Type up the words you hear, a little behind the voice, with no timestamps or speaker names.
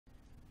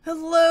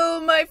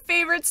Hello, my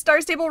favorite Star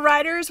Stable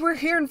riders. We're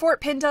here in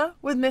Fort Pinta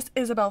with Miss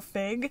Isebell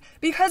Figg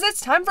because it's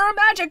time for a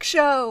magic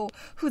show.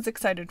 Who's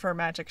excited for a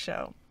magic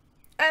show?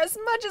 As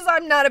much as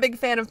I'm not a big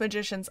fan of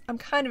magicians, I'm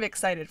kind of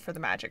excited for the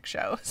magic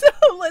show. So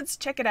let's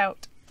check it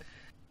out.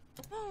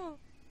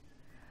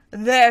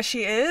 There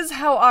she is.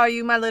 How are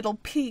you, my little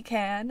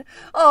pecan?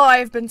 Oh,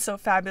 I've been so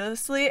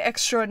fabulously,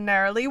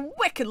 extraordinarily,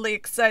 wickedly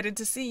excited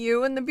to see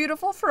you and the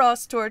beautiful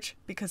frost torch,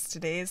 because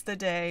today's the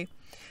day.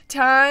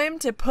 Time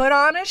to put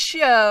on a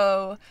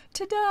show.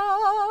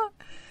 Ta-da!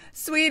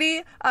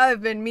 Sweetie,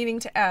 I've been meaning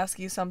to ask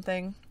you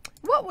something.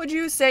 What would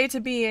you say to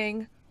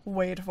being,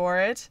 wait for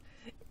it,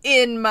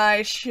 in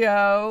my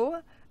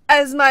show?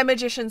 As my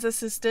magician's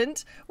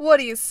assistant, what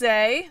do you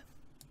say?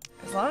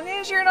 As long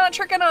as you're not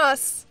tricking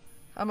us.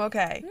 I'm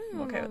okay.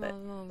 I'm okay with it.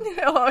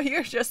 Oh,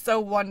 you're just so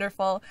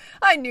wonderful.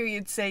 I knew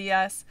you'd say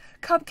yes.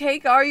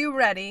 Cupcake, are you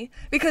ready?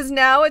 Because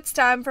now it's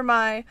time for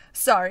our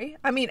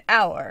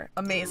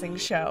amazing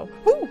show.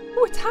 Ooh,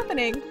 what's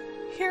happening?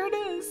 Here it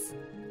is.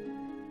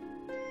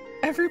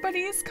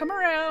 Everybody's come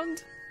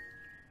around.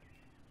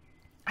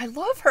 I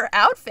love her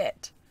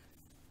outfit.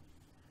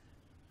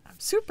 I'm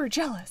super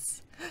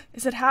jealous.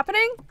 Is it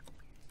happening?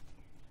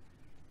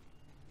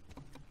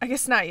 I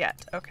guess not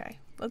yet. Okay,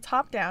 let's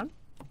hop down.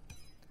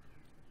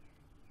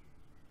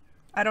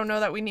 I don't know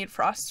that we need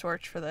Frost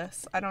Torch for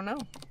this. I don't know.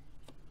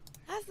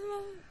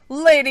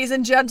 Ladies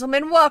and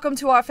gentlemen, welcome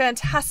to our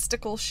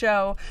fantastical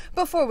show.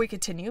 Before we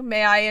continue,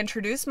 may I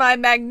introduce my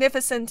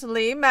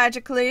magnificently,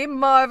 magically,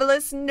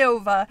 marvelous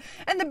Nova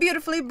and the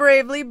beautifully,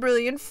 bravely,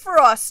 brilliant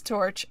Frost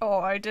Torch. Oh,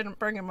 I didn't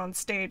bring him on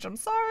stage. I'm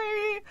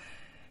sorry.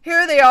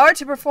 Here they are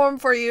to perform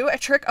for you a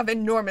trick of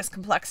enormous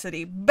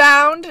complexity,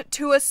 bound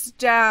to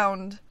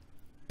astound.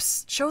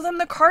 Psst, show them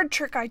the card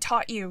trick I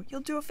taught you.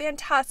 You'll do a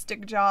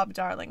fantastic job,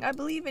 darling. I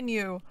believe in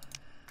you.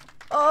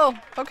 Oh,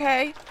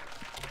 okay.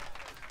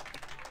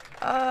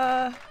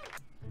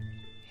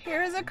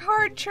 Here's a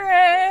card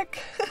trick.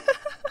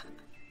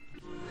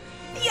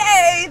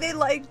 Yay, they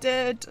liked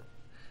it.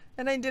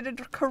 And I did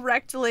it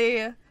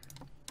correctly.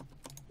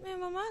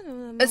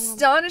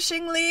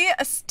 Astonishingly,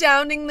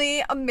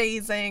 astoundingly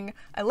amazing.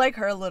 I like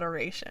her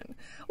alliteration.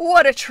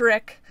 What a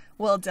trick.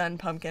 Well done,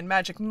 Pumpkin.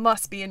 Magic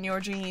must be in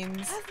your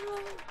genes.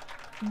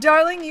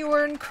 Darling, you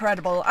were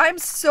incredible. I'm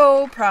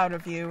so proud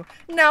of you.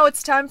 Now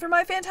it's time for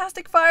my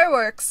fantastic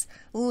fireworks.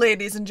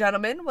 Ladies and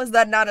gentlemen, was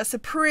that not a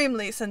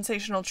supremely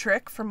sensational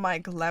trick from my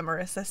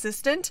glamorous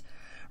assistant?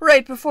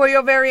 Right before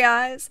your very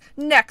eyes,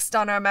 next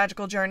on our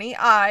magical journey,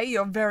 I,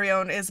 your very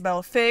own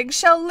Isebell Figg,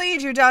 shall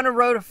lead you down a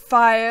road of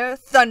fire,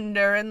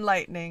 thunder, and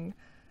lightning.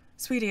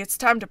 Sweetie, it's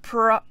time to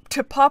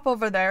pop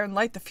over there and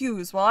light the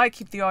fuse while I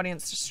keep the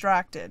audience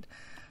distracted.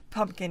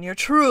 Pumpkin, you're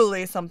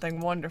truly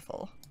something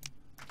wonderful.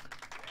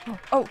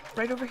 Oh,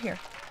 right over here.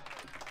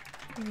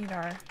 We need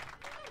our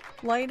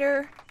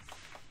lighter.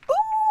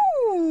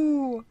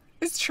 Ooh!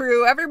 It's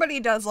true, everybody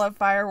does love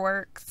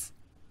fireworks.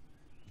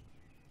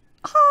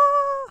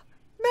 Ah!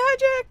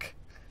 Magic!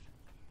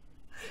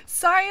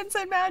 Science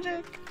and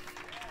magic!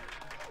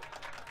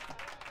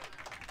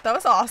 That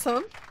was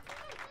awesome.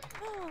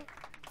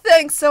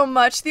 Thanks so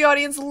much. The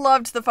audience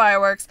loved the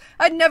fireworks.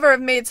 I'd never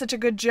have made such a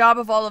good job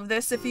of all of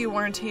this if you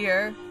weren't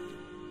here.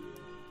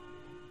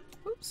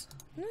 Oops.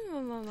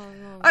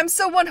 I'm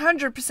so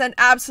 100%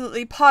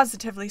 absolutely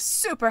positively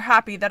super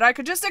happy that I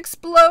could just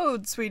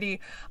explode, sweetie.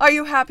 Are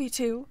you happy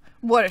too?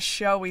 What a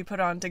show we put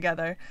on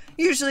together.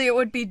 Usually it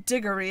would be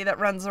Diggory that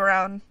runs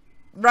around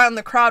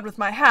the crowd with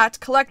my hat,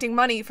 collecting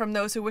money from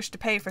those who wish to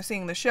pay for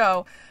seeing the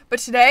show. But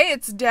today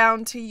it's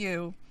down to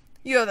you.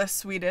 You're the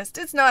sweetest.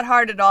 It's not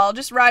hard at all.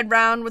 Just ride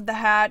round with the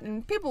hat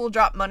and people will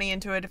drop money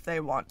into it if they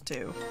want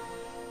to.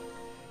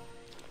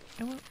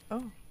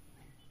 Oh.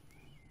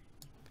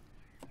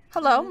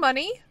 Hello,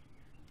 money?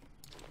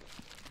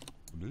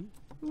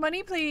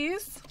 Money,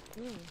 please.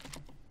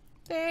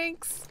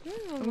 Thanks.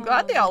 I'm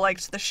glad they all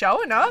liked the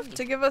show enough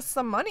to give us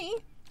some money.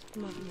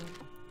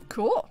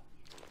 Cool.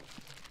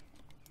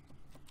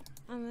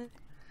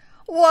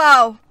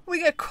 Wow, we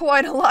get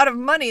quite a lot of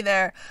money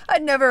there.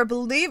 I'd never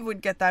believe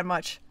we'd get that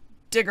much.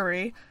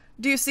 Diggory,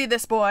 do you see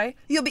this boy?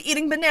 You'll be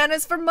eating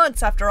bananas for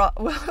months after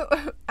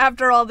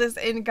all this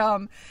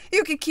income.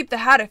 You can keep the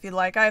hat if you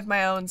like. I have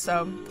my own,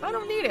 so I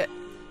don't need it.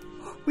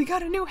 We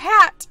got a new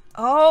hat.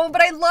 Oh, but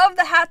I love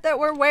the hat that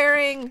we're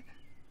wearing.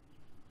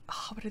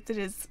 Oh, but it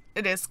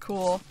is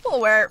cool.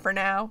 We'll wear it for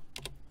now.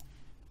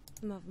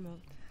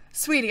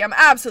 Sweetie, I'm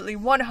absolutely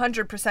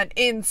 100%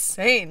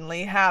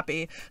 insanely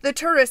happy. The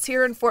tourists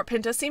here in Fort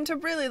Pinta seem to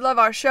really love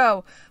our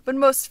show, but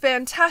most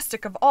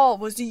fantastic of all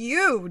was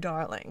you,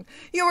 darling.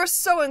 You were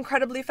so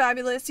incredibly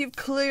fabulous. You've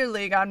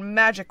clearly got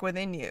magic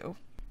within you.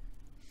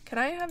 Can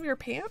I have your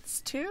pants,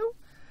 too?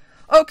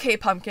 Okay,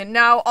 Pumpkin,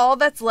 now all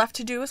that's left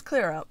to do is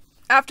clear up.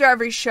 After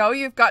every show,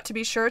 you've got to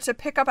be sure to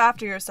pick up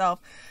after yourself.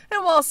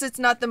 And whilst it's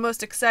not the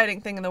most exciting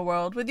thing in the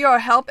world, with your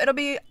help, it'll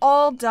be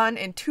all done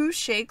in 2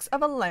 shakes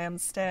of a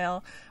lamb's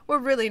tail. We're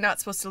really not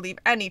supposed to leave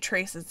any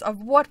traces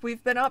of what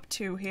we've been up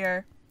to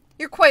here.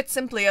 You're quite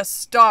simply a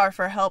star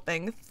for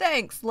helping.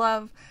 Thanks,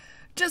 love.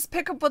 Just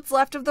pick up what's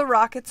left of the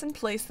rockets and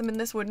place them in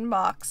this wooden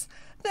box.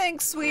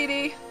 Thanks,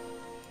 sweetie.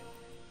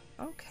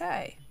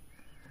 Okay.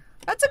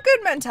 That's a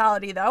good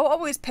mentality, though.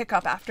 Always pick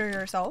up after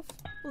yourself.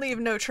 Leave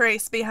no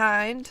trace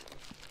behind.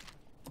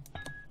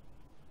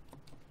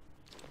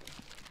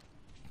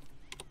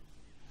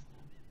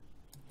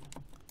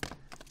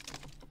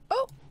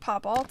 Oh,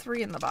 pop all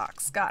 3 in the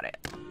box. Got it.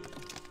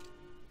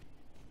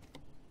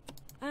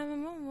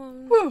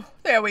 Whew,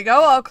 there we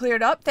go. All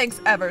cleared up. Thanks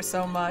ever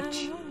so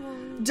much.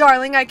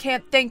 Darling, I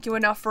can't thank you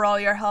enough for all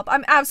your help.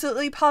 I'm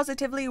absolutely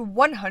positively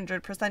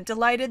 100%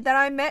 delighted that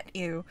I met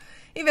you.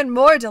 Even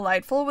more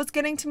delightful was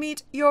getting to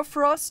meet your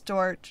frost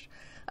torch.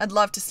 I'd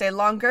love to stay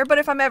longer, but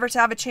if I'm ever to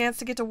have a chance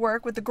to get to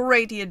work with the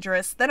great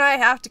Ydris, then I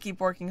have to keep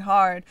working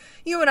hard.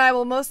 You and I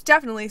will most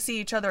definitely see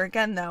each other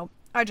again, though.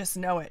 I just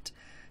know it.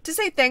 To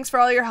say thanks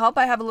for all your help,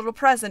 I have a little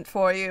present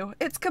for you.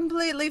 It's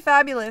completely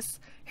fabulous.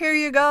 Here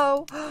you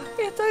go.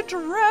 It's a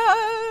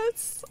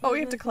dress. Oh, we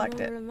have to collect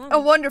it. A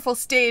wonderful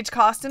stage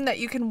costume that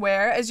you can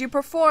wear as you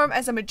perform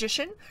as a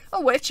magician, a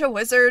witch, a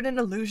wizard, an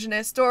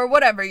illusionist, or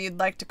whatever you'd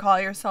like to call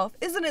yourself.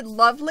 Isn't it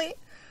lovely?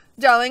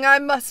 Darling, I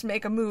must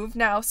make a move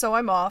now, so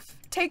I'm off.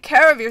 Take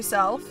care of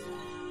yourself.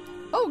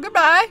 Oh,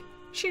 goodbye.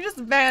 She just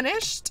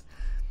vanished.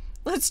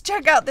 Let's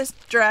check out this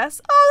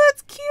dress. Oh,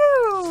 that's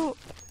cute.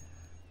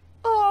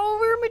 Oh,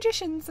 we're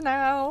magicians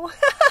now.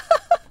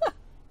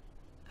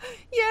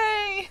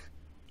 Yay.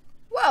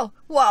 Well,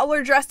 while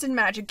we're dressed in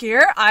magic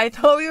gear, I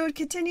thought we would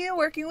continue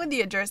working with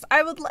Ydris.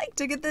 I would like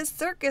to get this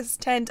circus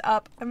tent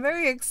up. I'm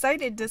very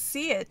excited to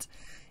see it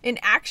in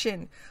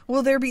action.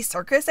 Will there be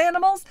circus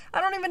animals? I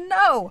don't even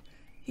know.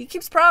 He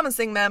keeps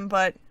promising them,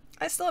 but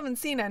I still haven't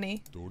seen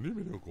any.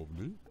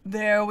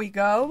 There we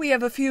go. We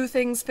have a few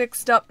things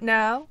fixed up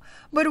now,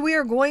 but we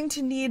are going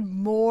to need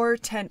more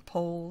tent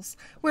poles.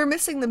 We're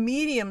missing the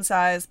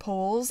medium-sized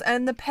poles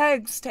and the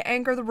pegs to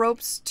anchor the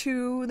ropes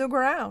to the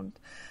ground.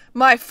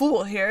 My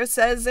fool here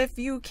says if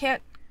you can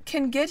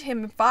get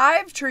him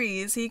 5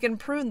 trees, he can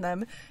prune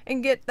them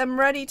and get them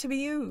ready to be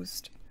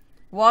used.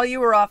 While you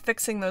were off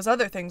fixing those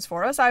other things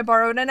for us, I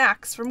borrowed an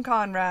axe from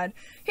Conrad.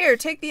 Here,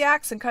 take the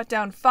axe and cut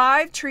down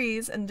 5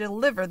 trees and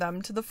deliver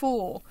them to the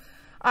fool.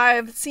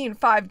 I've seen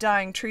 5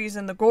 dying trees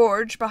in the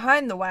gorge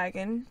behind the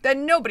wagon that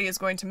nobody is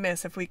going to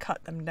miss if we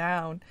cut them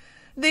down.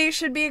 They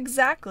should be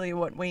exactly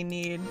what we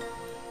need.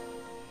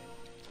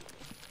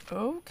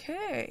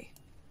 Okay.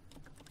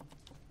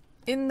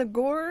 In the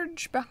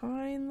gorge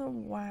behind the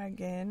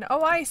wagon.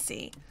 Oh, I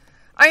see.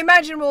 I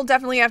imagine we'll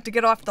definitely have to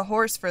get off the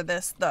horse for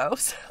this, though.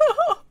 So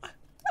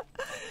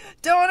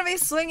don't want to be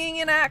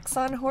swinging an axe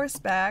on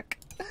horseback.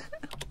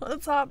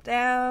 Let's hop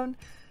down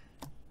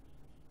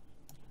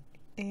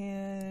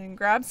and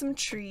grab some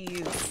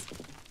trees.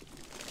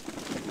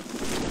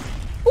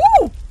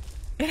 Ooh!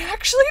 It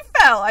actually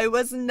fell. I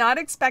was not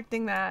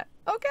expecting that.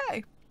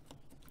 Okay.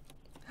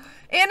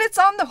 And it's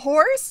on the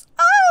horse?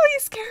 Oh,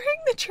 he's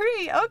carrying the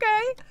tree.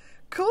 Okay.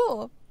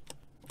 Cool.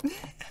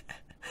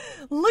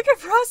 Look at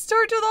Frost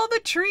Torch with all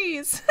the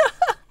trees.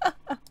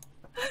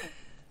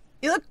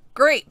 You look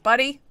great,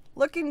 buddy.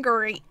 Looking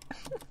great.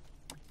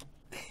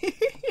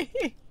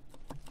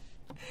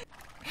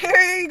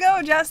 Here you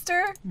go,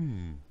 Jester.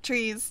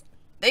 Trees.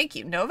 Thank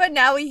you, Nova.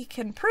 Now we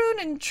can prune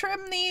and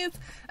trim these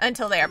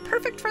until they are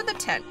perfect for the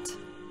tent.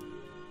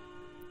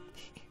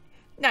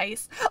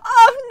 Nice.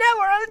 Oh, now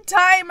we're on a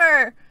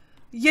timer.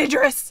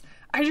 Ydris,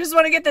 I just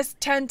want to get this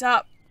tent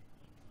up.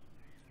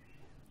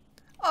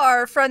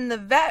 Our friend the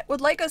vet would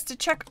like us to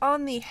check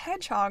on the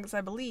hedgehogs, I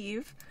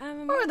believe.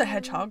 Are the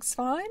hedgehogs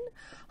fine?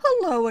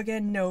 Hello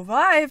again, Nova.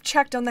 I have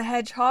checked on the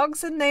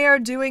hedgehogs and they are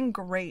doing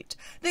great.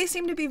 They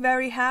seem to be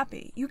very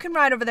happy. You can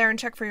ride over there and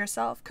check for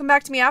yourself. Come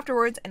back to me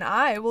afterwards and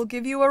I will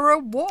give you a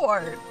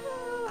reward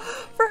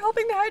for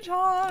helping the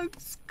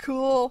hedgehogs.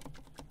 Cool.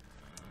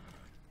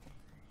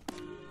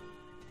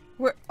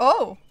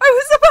 Oh, I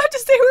was about to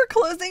say we're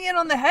closing in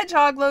on the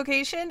hedgehog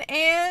location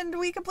and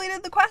we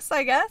completed the quest,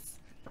 I guess.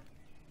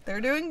 They're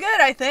doing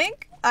good, I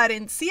think. I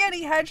didn't see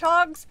any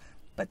hedgehogs,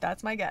 but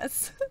that's my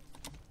guess.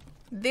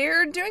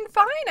 They're doing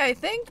fine, I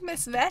think,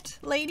 Miss Vet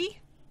Lady.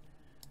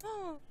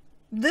 Oh.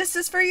 This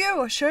is for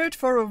you, a shirt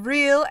for a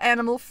real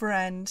animal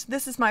friend.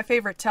 This is my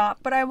favorite top,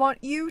 but I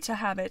want you to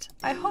have it.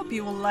 I hope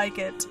you will like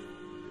it.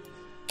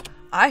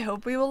 I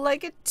hope we will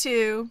like it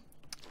too.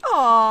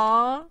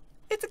 Aww,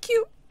 it's a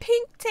cute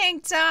pink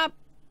tank top.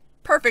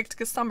 Perfect,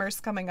 because summer's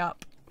coming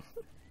up.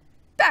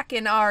 Back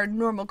in our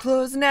normal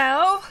clothes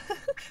now.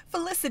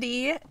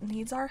 Felicity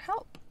needs our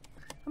help.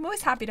 I'm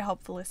always happy to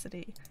help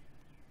Felicity.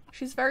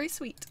 She's very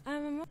sweet.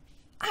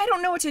 I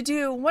don't know what to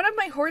do. One of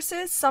my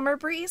horses, Summer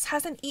Breeze,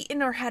 hasn't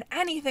eaten or had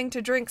anything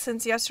to drink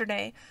since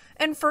yesterday.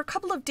 And for a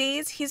couple of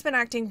days, he's been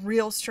acting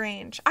real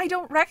strange. I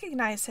don't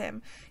recognize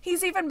him.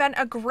 He's even been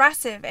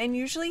aggressive, and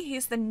usually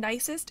he's the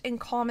nicest and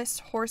calmest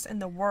horse in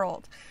the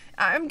world.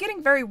 I'm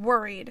getting very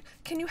worried.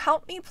 Can you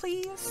help me,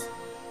 please?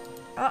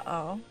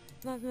 Uh-oh.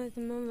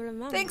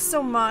 Thanks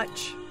so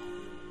much.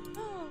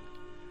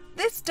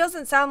 this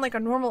doesn't sound like a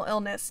normal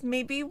illness.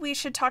 Maybe we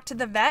should talk to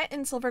the vet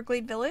in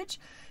Silverglade Village?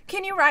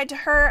 Can you ride to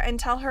her and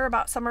tell her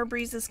about Summer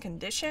Breeze's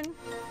condition?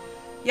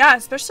 Yeah,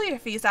 especially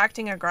if he's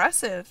acting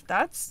aggressive.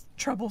 That's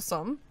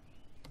troublesome.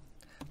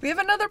 We have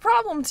another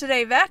problem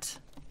today, vet.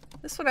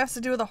 This one has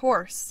to do with a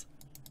horse.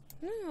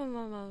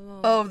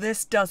 Oh,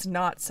 this does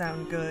not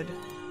sound good.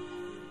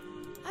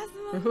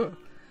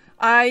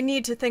 I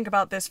need to think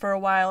about this for a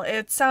while.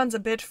 It sounds a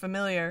bit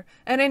familiar.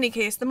 In any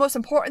case, the most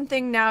important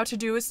thing now to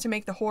do is to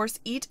make the horse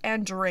eat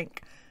and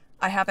drink.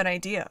 I have an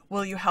idea.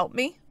 Will you help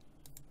me?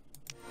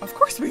 Of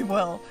course we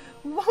will.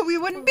 We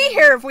wouldn't be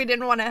here if we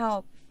didn't want to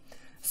help.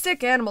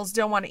 Sick animals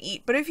don't want to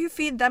eat, but if you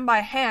feed them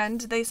by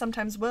hand, they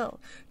sometimes will.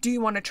 Do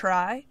you want to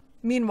try?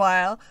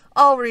 Meanwhile,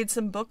 I'll read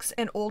some books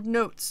and old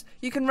notes.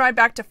 You can ride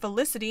back to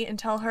Felicity and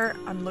tell her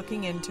I'm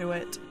looking into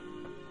it.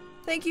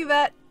 Thank you,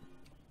 vet.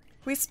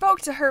 We spoke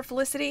to her,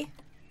 Felicity.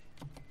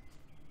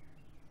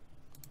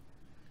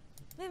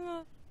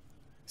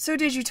 So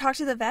did you talk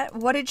to the vet?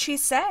 What did she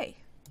say?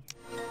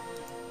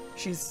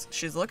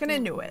 She's looking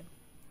into it.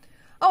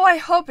 Oh, I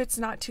hope it's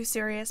not too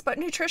serious, but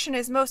nutrition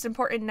is most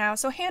important now,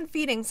 so hand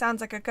feeding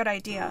sounds like a good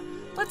idea.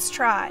 Let's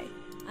try.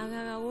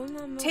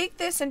 Take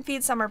this and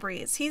feed Summer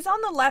Breeze. He's on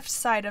the left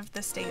side of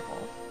the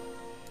stable.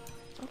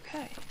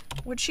 Okay.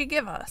 What'd she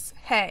give us?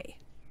 Hay.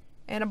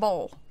 And a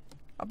bowl.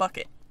 A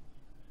bucket.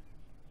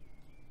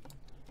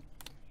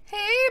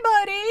 Hey,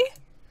 buddy.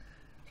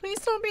 Please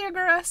don't be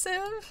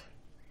aggressive.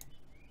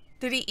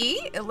 Did he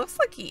eat? It looks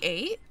like he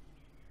ate.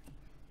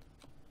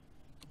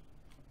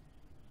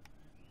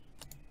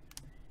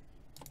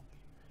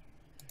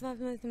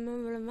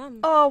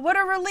 Oh, what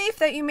a relief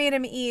that you made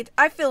him eat.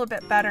 I feel a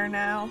bit better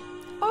now.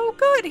 Oh,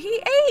 good.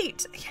 He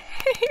ate.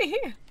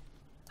 Yay.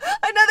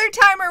 Another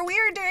timer. We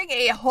are doing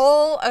a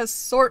whole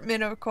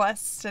assortment of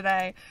quests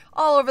today.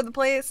 All over the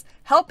place.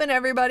 Helping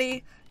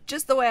everybody.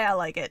 Just the way I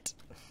like it.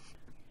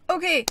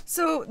 Okay,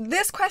 so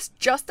this quest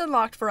just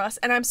unlocked for us,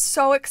 and I'm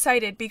so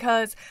excited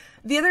because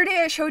the other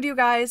day I showed you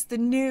guys the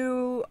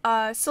new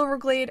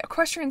Silverglade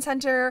Equestrian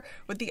Center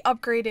with the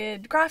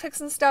upgraded graphics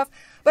and stuff,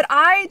 but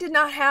I did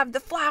not have the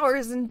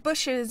flowers and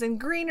bushes and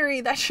greenery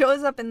that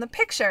shows up in the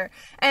picture,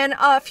 and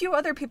a few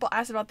other people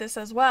asked about this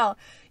as well.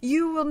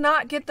 You will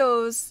not get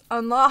those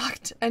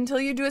unlocked until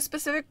you do a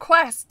specific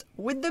quest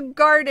with the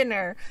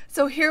gardener.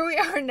 So here we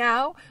are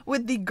now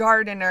with the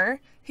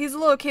gardener. He's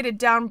located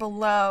down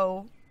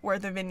below where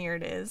the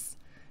vineyard is.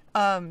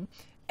 And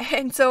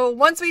so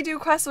once we do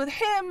quests with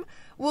him,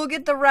 we'll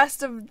get the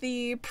rest of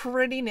the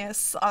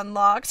prettiness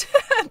unlocked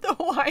at the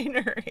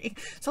winery.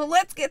 So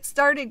let's get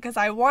started because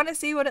I want to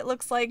see what it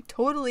looks like,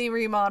 totally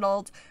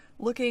remodeled,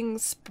 looking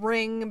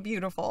spring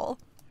beautiful.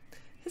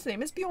 His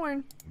name is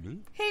Bjorn.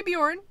 Hey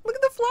Bjorn, look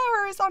at the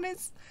flowers on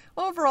his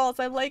overalls,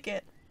 I like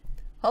it.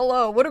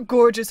 Hello, what a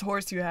gorgeous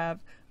horse you have.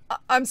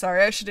 I'm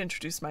sorry, I should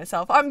introduce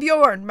myself. I'm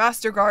Bjorn,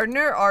 master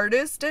gardener,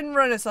 artist, and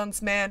Renaissance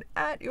man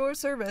at your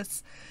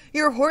service.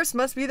 Your horse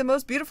must be the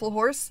most beautiful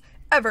horse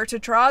ever to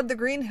trod the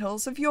green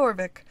hills of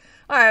Jorvik.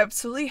 I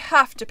absolutely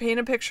have to paint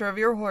a picture of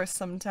your horse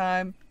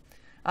sometime.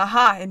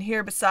 Aha, and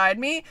here beside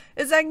me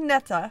is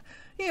Agneta,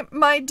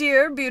 my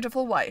dear,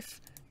 beautiful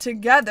wife.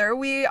 Together,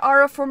 we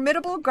are a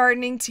formidable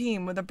gardening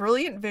team with a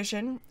brilliant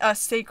vision, a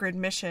sacred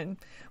mission.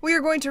 We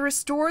are going to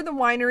restore the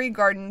winery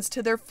gardens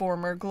to their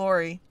former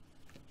glory.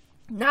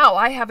 Now,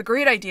 I have a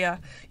great idea.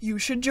 You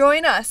should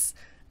join us.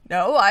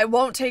 No, I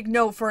won't take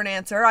no for an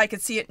answer. I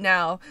could see it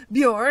now.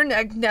 Bjorn,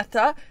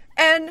 Agneta,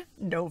 and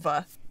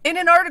Nova. In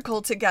an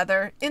article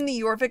together in the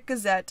Jorvik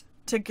Gazette.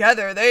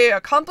 Together they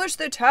accomplished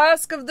the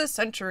task of the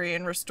century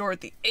and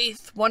restored the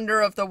 8th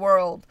wonder of the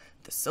world,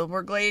 the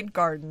Silverglade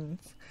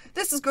Gardens.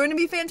 This is going to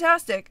be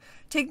fantastic.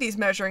 Take these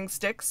measuring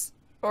sticks,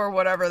 or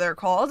whatever they're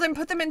called, and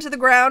put them into the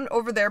ground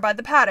over there by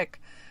the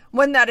paddock.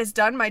 When that is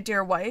done, my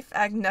dear wife,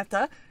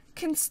 Agneta,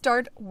 can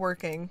start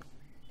working.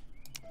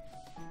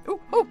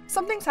 Oh,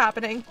 something's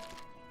happening.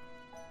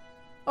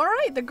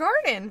 Alright, the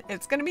garden.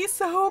 It's gonna be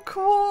so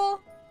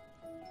cool.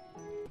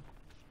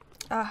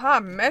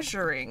 Aha,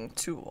 measuring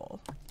tool.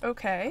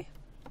 Okay.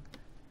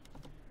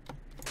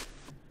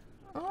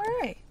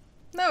 Alright.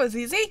 That was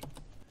easy.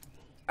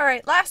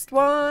 Alright, last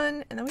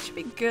one, and then we should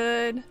be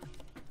good.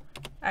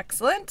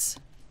 Excellent.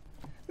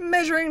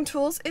 Measuring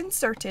tools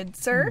inserted,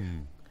 sir.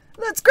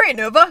 That's great,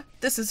 Nova.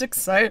 This is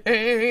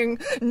exciting.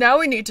 Now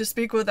we need to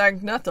speak with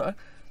Agneta.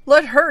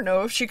 Let her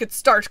know if she could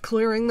start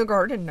clearing the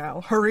garden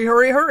now. Hurry,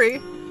 hurry,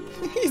 hurry.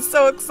 He's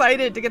so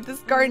excited to get this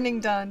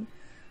gardening done.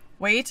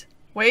 Wait.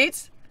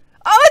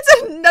 Oh,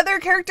 it's another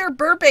character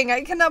burping.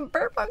 I cannot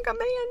burp on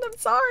command. I'm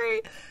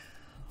sorry.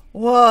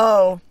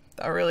 Whoa,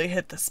 that really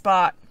hit the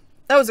spot.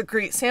 That was a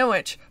great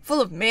sandwich, full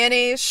of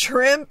mayonnaise,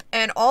 shrimp,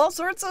 and all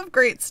sorts of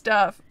great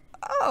stuff.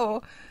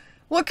 Oh,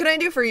 what can I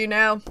do for you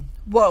now?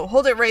 Whoa,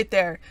 hold it right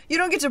there. You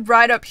don't get to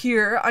ride up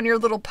here on your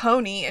little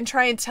pony and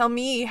try and tell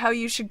me how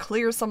you should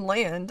clear some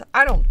land.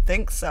 I don't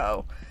think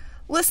so.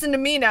 Listen to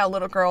me now,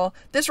 little girl.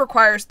 This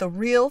requires the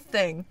real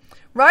thing.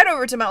 Ride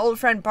over to my old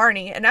friend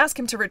Barney and ask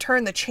him to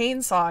return the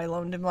chainsaw I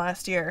loaned him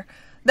last year.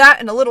 That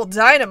and a little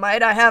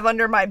dynamite I have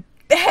under my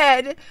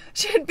bed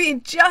should be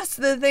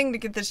just the thing to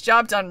get this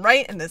job done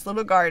right in this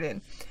little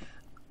garden.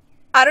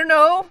 I don't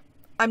know.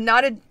 I'm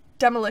not a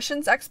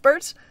demolitions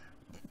expert,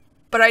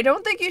 but I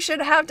don't think you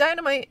should have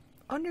dynamite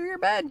under your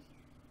bed.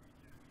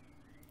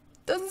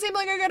 Doesn't seem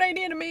like a good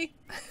idea to me.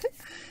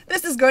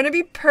 This is going to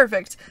be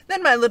perfect.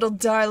 Then my little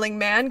darling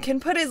man can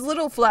put his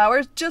little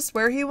flowers just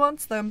where he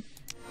wants them.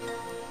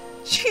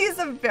 She's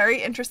a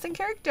very interesting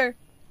character.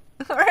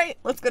 Alright,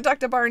 let's go talk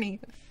to Barney.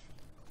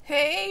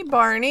 Hey,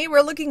 Barney,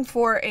 we're looking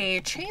for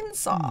a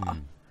chainsaw.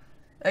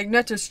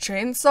 Agnetta's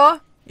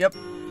chainsaw? Yep,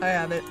 I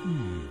have it.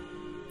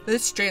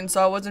 This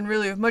chainsaw wasn't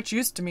really of much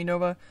use to me,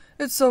 Nova.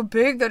 It's so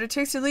big that it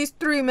takes at least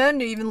 3 men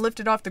to even lift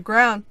it off the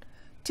ground.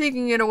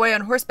 Taking it away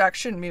on horseback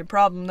shouldn't be a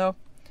problem, though.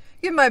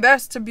 Give my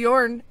best to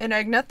Bjorn and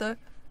Agnetha.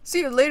 See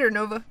you later,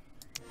 Nova.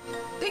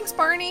 Thanks,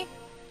 Barney.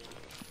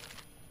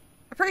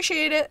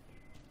 Appreciate it.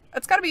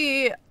 It's gotta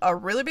be a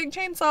really big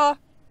chainsaw.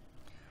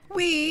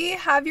 We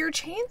have your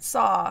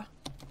chainsaw.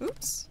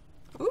 Oops.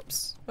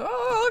 Oops.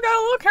 Oh, got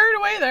a little carried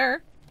away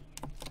there.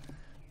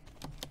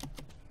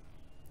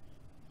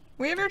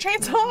 We have your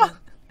chainsaw.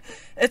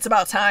 It's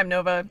about time,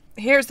 Nova.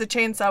 Here's the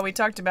chainsaw we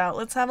talked about.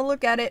 Let's have a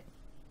look at it.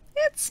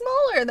 It's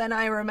smaller than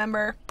I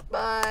remember,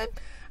 but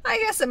I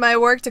guess it might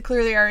work to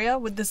clear the area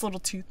with this little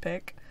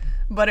toothpick.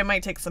 But it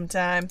might take some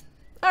time.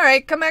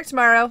 Alright, come back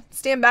tomorrow.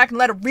 Stand back and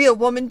let a real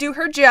woman do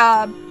her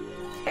job.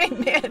 Hey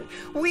man,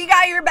 we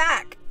got your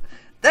back.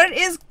 That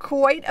is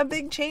quite a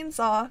big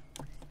chainsaw.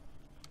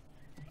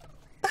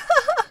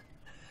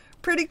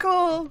 Pretty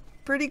cool.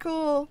 Pretty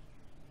cool.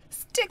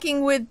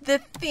 Sticking with the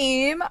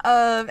theme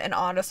of an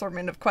odd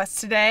assortment of quests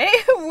today,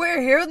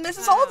 we're here with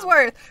Mrs.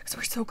 Holdsworth. Because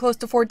we're so close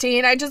to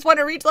 14. I just want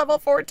to reach level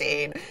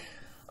 14.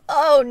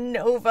 Oh,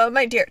 Nova,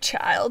 my dear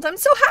child, I'm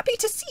so happy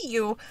to see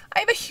you. I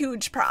have a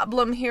huge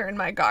problem here in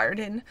my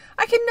garden.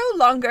 I can no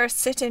longer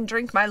sit and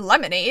drink my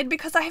lemonade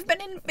because I have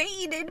been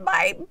invaded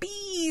by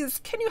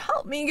bees. Can you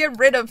help me get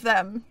rid of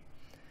them?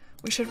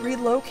 We should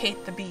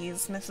relocate the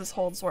bees, Mrs.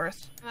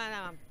 Holdsworth,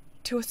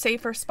 to a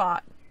safer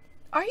spot.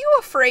 Are you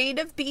afraid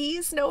of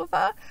bees,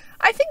 Nova?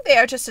 I think they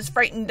are just as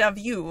frightened of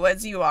you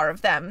as you are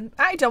of them.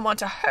 I don't want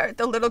to hurt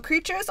the little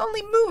creatures,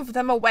 only move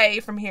them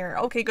away from here.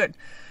 Okay, good.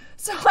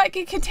 So I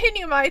can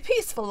continue my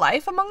peaceful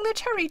life among the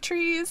cherry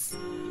trees.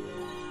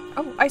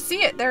 Oh, I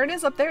see it. There it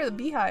is up there, the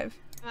beehive.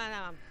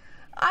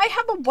 I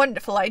have a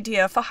wonderful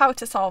idea for how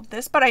to solve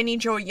this, but I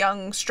need your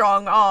young,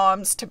 strong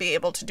arms to be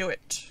able to do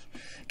it.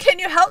 Can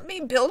you help me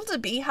build a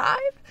beehive?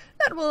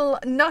 That will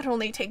not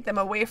only take them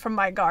away from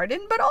my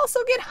garden, but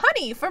also get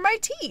honey for my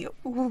tea.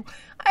 Ooh,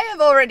 I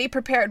have already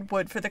prepared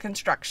wood for the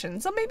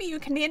construction, so maybe you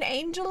can be an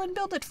angel and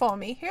build it for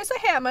me. Here's a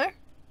hammer.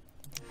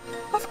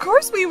 Of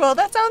course we will.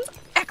 That sounds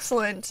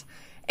excellent.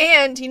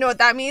 And you know what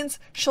that means?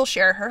 She'll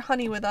share her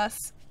honey with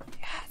us.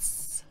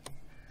 Yes.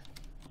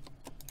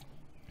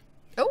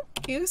 Oh,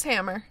 use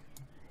hammer.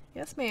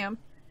 Yes, ma'am.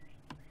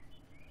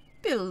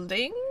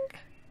 Building.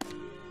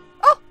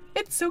 Oh,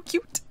 it's so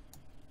cute.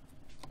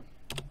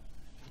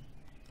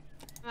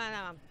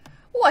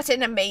 What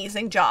an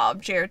amazing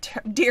job,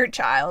 dear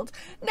child.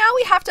 Now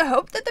we have to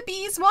hope that the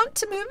bees want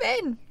to move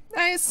in.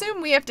 I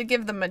assume we have to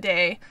give them a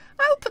day.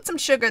 I will put some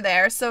sugar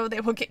there so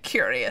they will get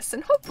curious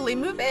and hopefully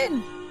move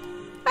in.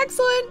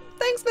 Excellent.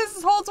 Thanks,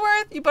 Mrs.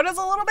 Holdsworth. You put us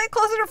a little bit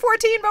closer to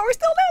 14, but we're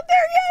still not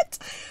there yet.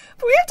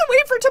 But we have to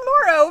wait for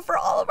tomorrow for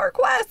all of our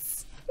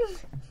quests.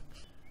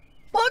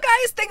 Well,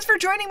 guys, thanks for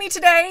joining me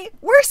today.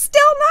 We're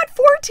still not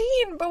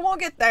 14, but we'll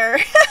get there.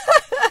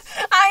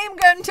 I am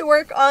going to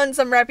work on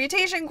some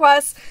reputation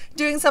quests,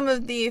 doing some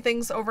of the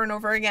things over and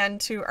over again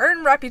to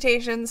earn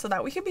reputation so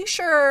that we can be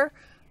sure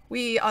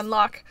we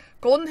unlock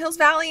Golden Hills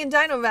Valley and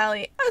Dino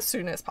Valley as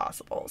soon as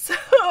possible. So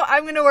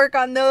I'm going to work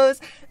on those.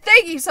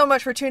 Thank you so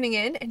much for tuning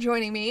in and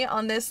joining me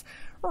on this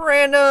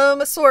random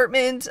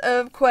assortment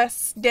of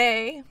quests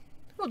day.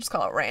 We'll just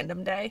call it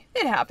random day.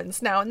 It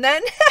happens now and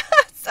then.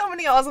 So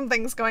many awesome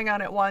things going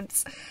on at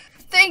once.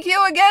 Thank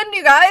you again,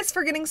 you guys,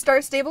 for getting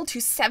Star Stable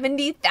to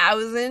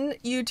 70,000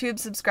 YouTube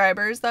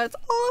subscribers. That's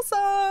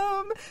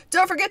awesome.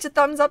 Don't forget to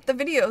thumbs up the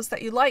videos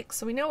that you like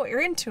so we know what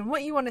you're into and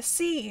what you want to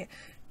see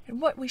and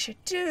what we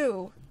should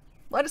do.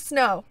 Let us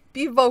know.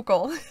 Be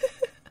vocal.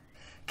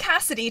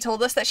 Cassidy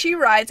told us that she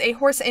rides a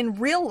horse in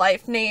real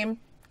life named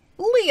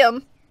Liam.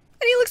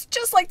 And he looks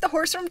just like the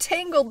horse from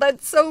Tangled.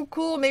 That's so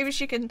cool. Maybe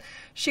she can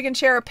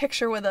share a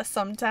picture with us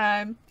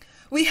sometime.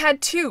 We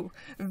had 2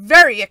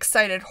 very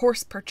excited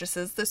horse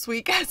purchases this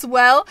week as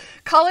well.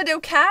 Colorado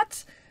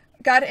Cat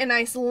got an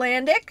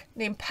Icelandic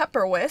named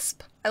Pepper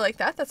Wisp. I like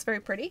that. That's very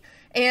pretty.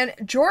 And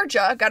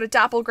Georgia got a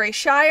Dapple Gray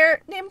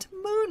Shire named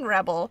Moon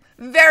Rebel.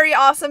 Very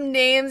awesome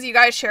names. You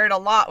guys shared a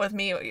lot with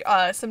me,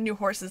 some new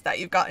horses that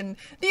you've gotten.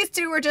 These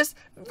 2 were just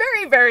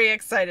very, very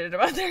excited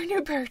about their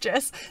new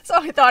purchase, so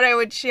I thought I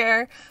would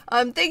share.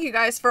 Thank you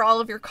guys for all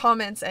of your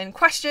comments and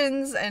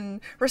questions and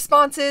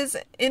responses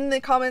in the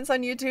comments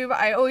on YouTube.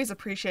 I always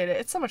appreciate it.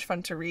 It's so much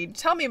fun to read.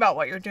 Tell me about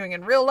what you're doing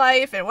in real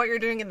life and what you're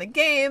doing in the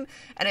game,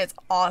 and it's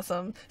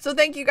awesome. So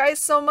thank you guys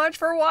so much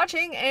for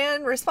watching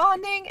and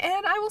responding,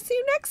 and I will see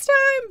you next time.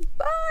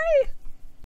 Bye!